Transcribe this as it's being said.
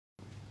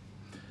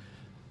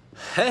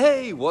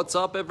Hey, what's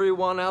up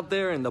everyone out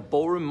there in the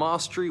Ballroom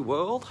Mastery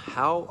world?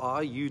 How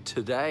are you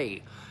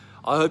today?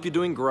 I hope you're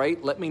doing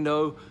great. Let me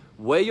know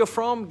where you're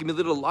from. Give me a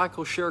little like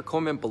or share a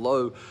comment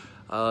below.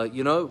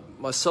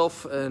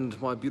 Myself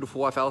and my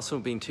beautiful wife Alison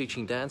have been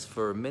teaching dance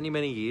for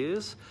many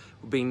years.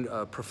 We've been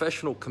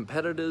professional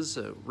competitors,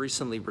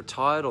 recently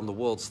retired on the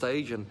world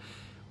stage, and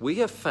we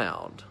have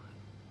found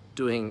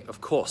doing, of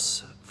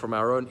course, from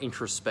our own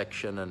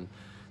introspection and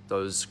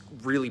those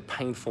really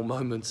painful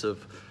moments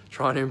of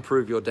trying to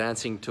improve your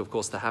dancing to, of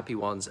course, the happy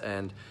ones,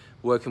 and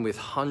working with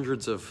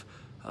hundreds of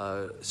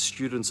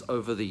students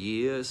over the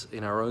years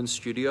in our own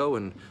studio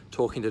and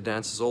talking to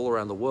dancers all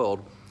around the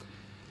world.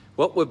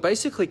 Well, we've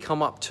basically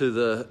come up to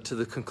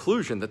the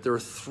conclusion that there are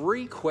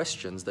 3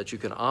 questions that you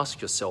can ask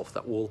yourself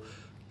that will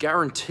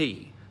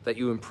guarantee that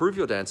you improve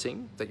your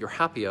dancing, that you're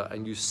happier,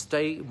 and you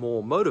stay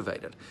more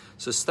motivated.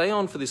 So stay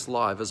on for this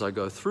live as I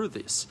go through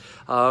this.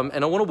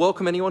 And I want to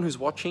welcome anyone who's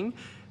watching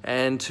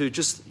and to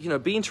just,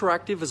 be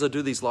interactive as I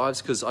do these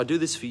lives, because I do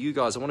this for you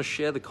guys. I want to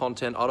share the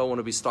content. I don't want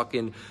to be stuck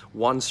in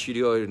one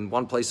studio in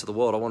one place of the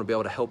world. I want to be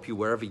able to help you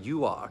wherever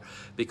you are,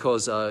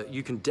 because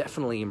you can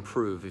definitely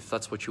improve if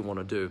that's what you want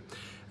to do.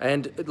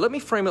 And let me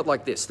frame it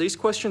like this. These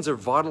questions are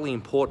vitally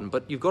important,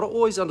 but you've got to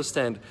always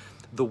understand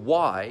the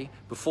why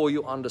before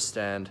you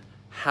understand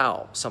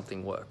how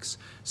something works.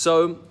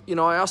 So,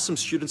 I asked some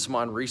students of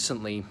mine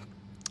recently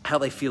how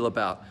they feel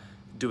about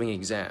doing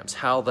exams,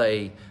 how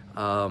they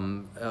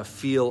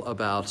feel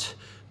about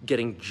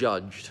getting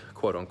judged,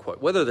 quote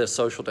unquote, whether they're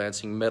social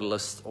dancing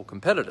medalists or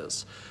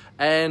competitors.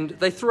 And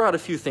they threw out a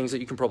few things that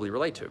you can probably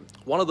relate to.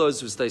 One of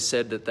those was they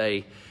said that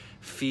they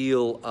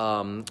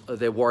feel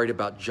they're worried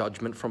about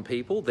judgment from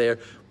people. They're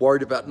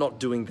worried about not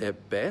doing their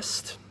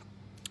best,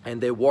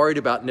 and they're worried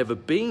about never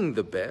being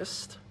the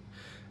best.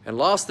 And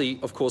lastly,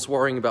 of course,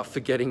 worrying about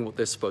forgetting what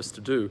they're supposed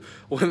to do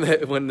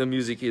when the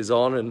music is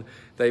on, and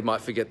they might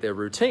forget their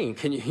routine.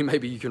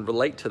 Maybe you can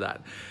relate to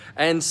that.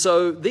 And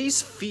so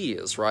these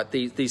fears, right?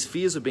 These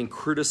fears of being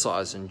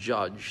criticized and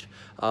judged,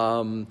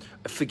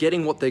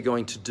 forgetting what they're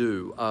going to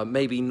do,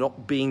 maybe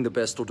not being the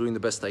best or doing the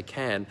best they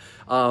can,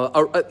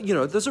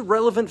 those are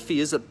relevant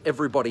fears that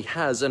everybody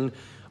has. And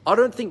I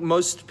don't think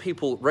most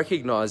people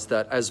recognize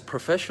that as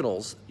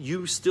professionals,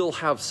 you still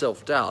have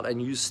self-doubt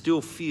and you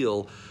still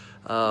feel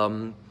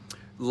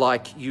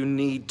like you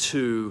need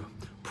to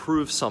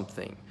prove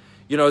something.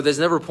 There's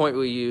never a point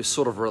where you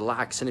sort of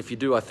relax, and if you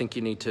do, I think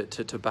you need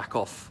to back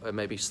off and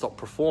maybe stop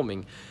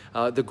performing.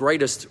 The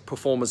greatest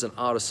performers and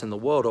artists in the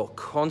world are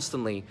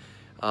constantly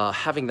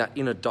having that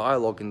inner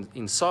dialogue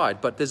inside,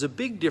 but there's a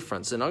big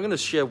difference, and I'm going to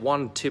share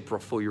one tip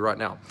for you right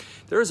now.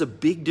 There is a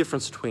big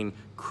difference between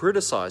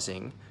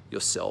criticizing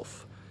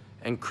yourself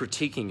and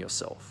critiquing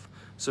yourself.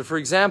 So for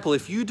example,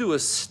 if you do a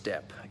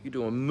step, you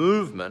do a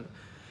movement,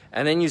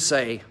 and then you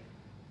say,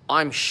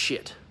 I'm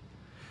shit.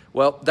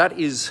 Well, that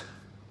is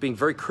being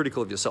very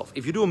critical of yourself.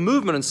 If you do a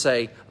movement and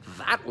say,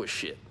 that was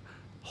shit,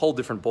 whole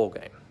different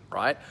ballgame,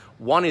 right?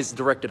 One is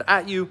directed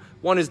at you,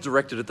 one is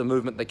directed at the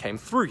movement that came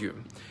through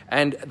you.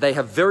 And they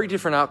have very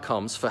different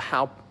outcomes for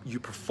how you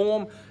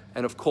perform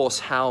and, of course,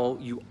 how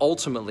you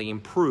ultimately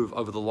improve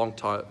over the long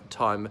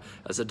time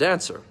as a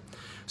dancer.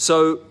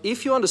 So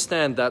if you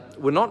understand that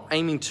we're not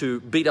aiming to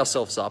beat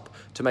ourselves up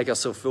to make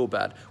ourselves feel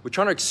bad, we're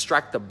trying to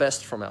extract the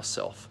best from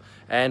ourselves.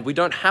 And we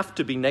don't have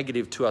to be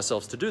negative to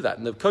ourselves to do that.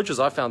 And the coaches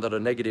I found that are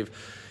negative,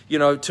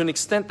 to an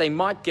extent, they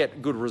might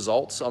get good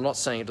results. I'm not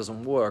saying it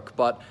doesn't work,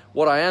 but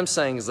what I am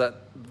saying is that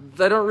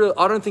I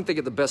don't think they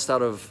get the best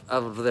out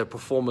of their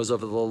performers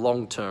over the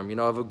long term.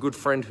 I have a good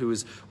friend who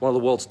is one of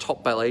the world's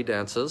top ballet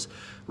dancers,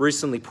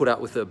 recently put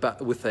out with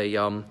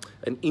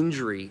an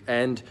injury,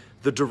 and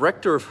the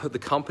director of the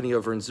company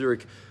over in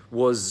Zurich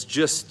was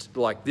just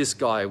like,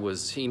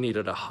 he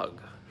needed a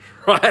hug.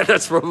 Right?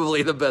 That's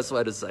probably the best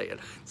way to say it.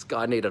 This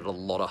guy needed a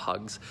lot of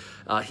hugs.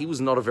 He was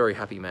not a very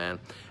happy man.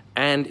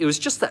 And it was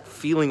just that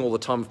feeling all the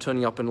time of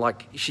turning up and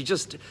she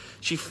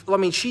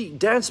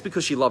danced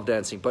because she loved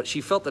dancing, but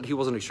she felt that he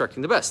wasn't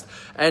extracting the best.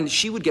 And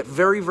she would get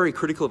very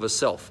critical of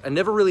herself and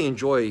never really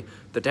enjoy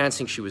the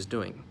dancing she was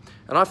doing.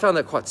 And I found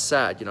that quite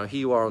sad. Here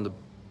you are on the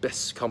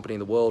best company in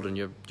the world and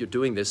you're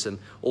doing this, and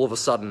all of a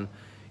sudden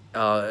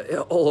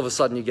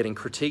you're getting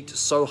critiqued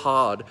so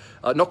hard,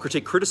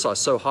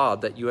 criticized so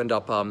hard that you end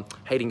up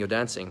hating your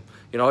dancing.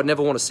 I'd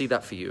never want to see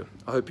that for you.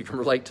 I hope you can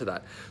relate to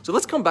that. So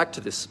let's come back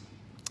to this.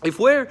 If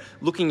we're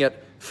looking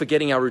at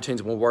forgetting our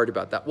routines and we're worried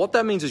about that, what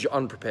that means is you're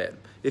unprepared.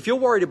 If you're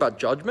worried about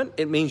judgment,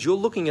 it means you're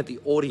looking at the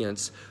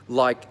audience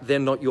like they're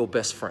not your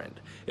best friend.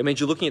 It means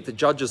you're looking at the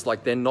judges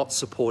like they're not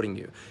supporting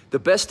you. The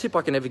best tip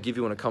I can ever give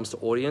you when it comes to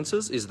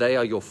audiences is they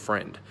are your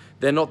friend.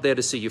 They're not there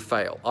to see you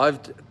fail. I've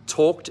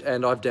talked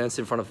and I've danced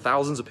in front of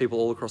thousands of people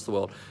all across the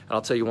world, and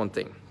I'll tell you one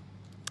thing.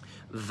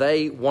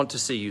 They want to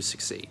see you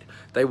succeed.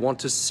 They want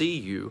to see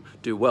you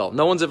do well.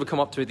 No one's ever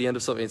come up to me at the end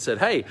of something and said,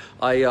 hey,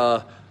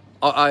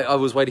 I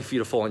was waiting for you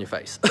to fall on your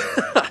face.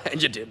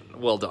 and you didn't.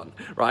 Well done,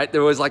 right?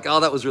 They're always like, oh,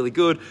 that was really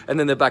good, and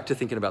then they're back to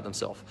thinking about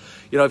themselves.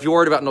 You know, if you're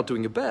worried about not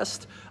doing your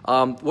best,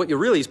 what you're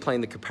really is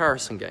playing the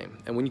comparison game.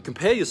 And when you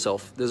compare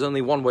yourself, there's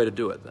only one way to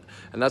do it,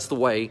 and that's the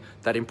way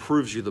that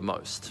improves you the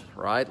most,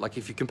 right? Like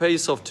if you compare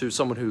yourself to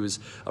someone who is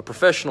a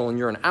professional and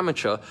you're an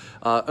amateur,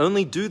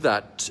 only do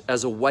that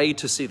as a way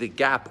to see the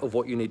gap of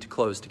what you need to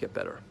close to get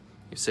better.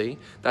 You see,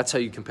 that's how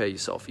you compare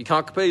yourself. You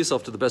can't compare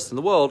yourself to the best in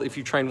the world if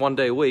you train 1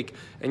 day a week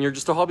and you're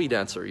just a hobby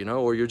dancer, you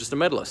know, or you're just a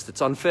medalist.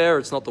 It's unfair.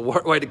 It's not the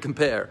way to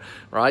compare,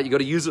 right? You got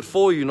to use it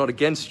for you, not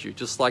against you,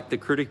 just like the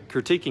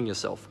critiquing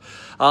yourself.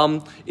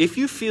 If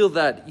you feel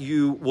that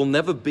you will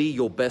never be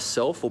your best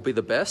self or be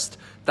the best,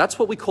 that's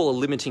what we call a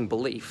limiting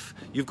belief.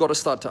 You've got to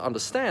start to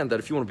understand that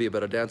if you want to be a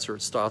better dancer,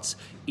 it starts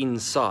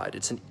inside.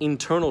 It's an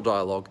internal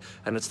dialogue,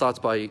 and it starts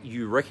by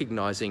you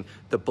recognizing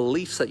the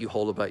beliefs that you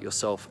hold about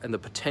yourself and the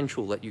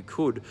potential that you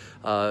could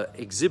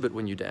exhibit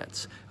when you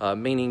dance,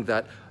 meaning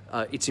that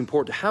it's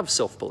important to have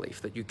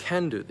self-belief that you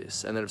can do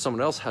this, and that if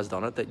someone else has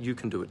done it, that you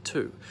can do it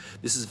too.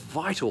 This is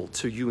vital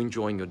to you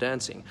enjoying your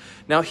dancing.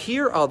 Now,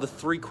 here are the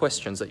 3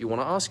 questions that you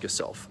want to ask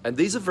yourself, and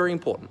these are very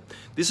important.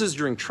 This is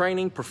during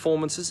training,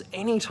 performances,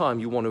 anytime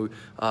you want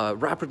to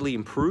rapidly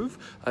improve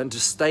and to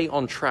stay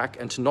on track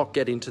and to not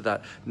get into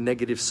that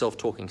negative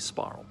self-talking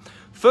spiral.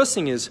 First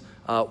thing is,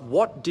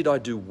 what did I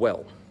do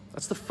well?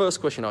 That's the first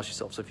question you ask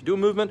yourself. So if you do a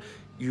movement,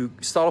 you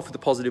start off with the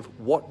positive,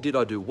 what did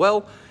I do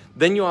well?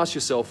 Then you ask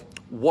yourself,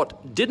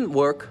 what didn't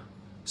work?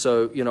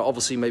 So, you know,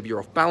 obviously maybe you're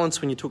off balance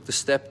when you took the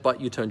step,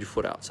 but you turned your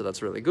foot out. So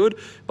that's really good,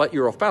 but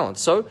you're off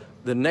balance. So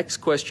the next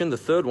question, the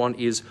third one,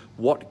 is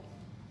what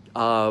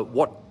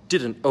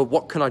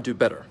can I do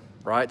better,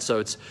 right? So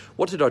it's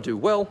what did I do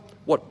well,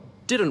 what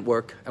didn't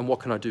work, and what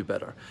can I do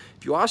better?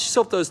 If you ask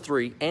yourself those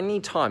 3,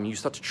 anytime you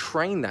start to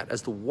train that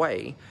as the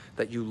way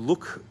that you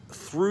look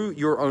through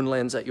your own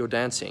lens at your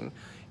dancing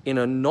in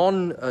a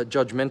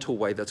non-judgmental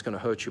way that's going to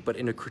hurt you, but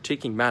in a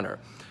critiquing manner,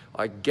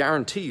 I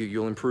guarantee you,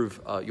 you'll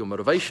improve your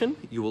motivation,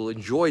 you will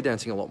enjoy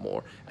dancing a lot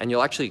more, and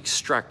you'll actually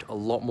extract a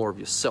lot more of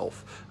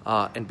yourself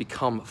and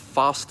become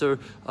faster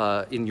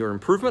in your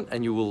improvement,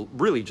 and you will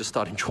really just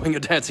start enjoying your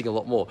dancing a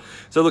lot more.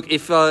 So look,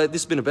 if this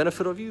has been a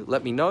benefit of you,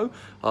 let me know.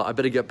 I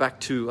better get back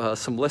to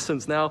some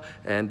lessons now,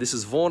 and this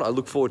is Vaughan. I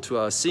look forward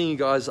to seeing you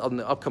guys on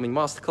the upcoming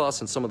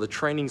masterclass and some of the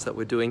trainings that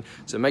we're doing.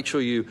 So make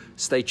sure you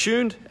stay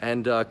tuned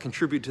and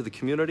contribute to the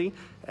community,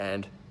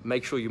 and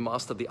make sure you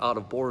master the art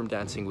of ballroom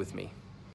dancing with me.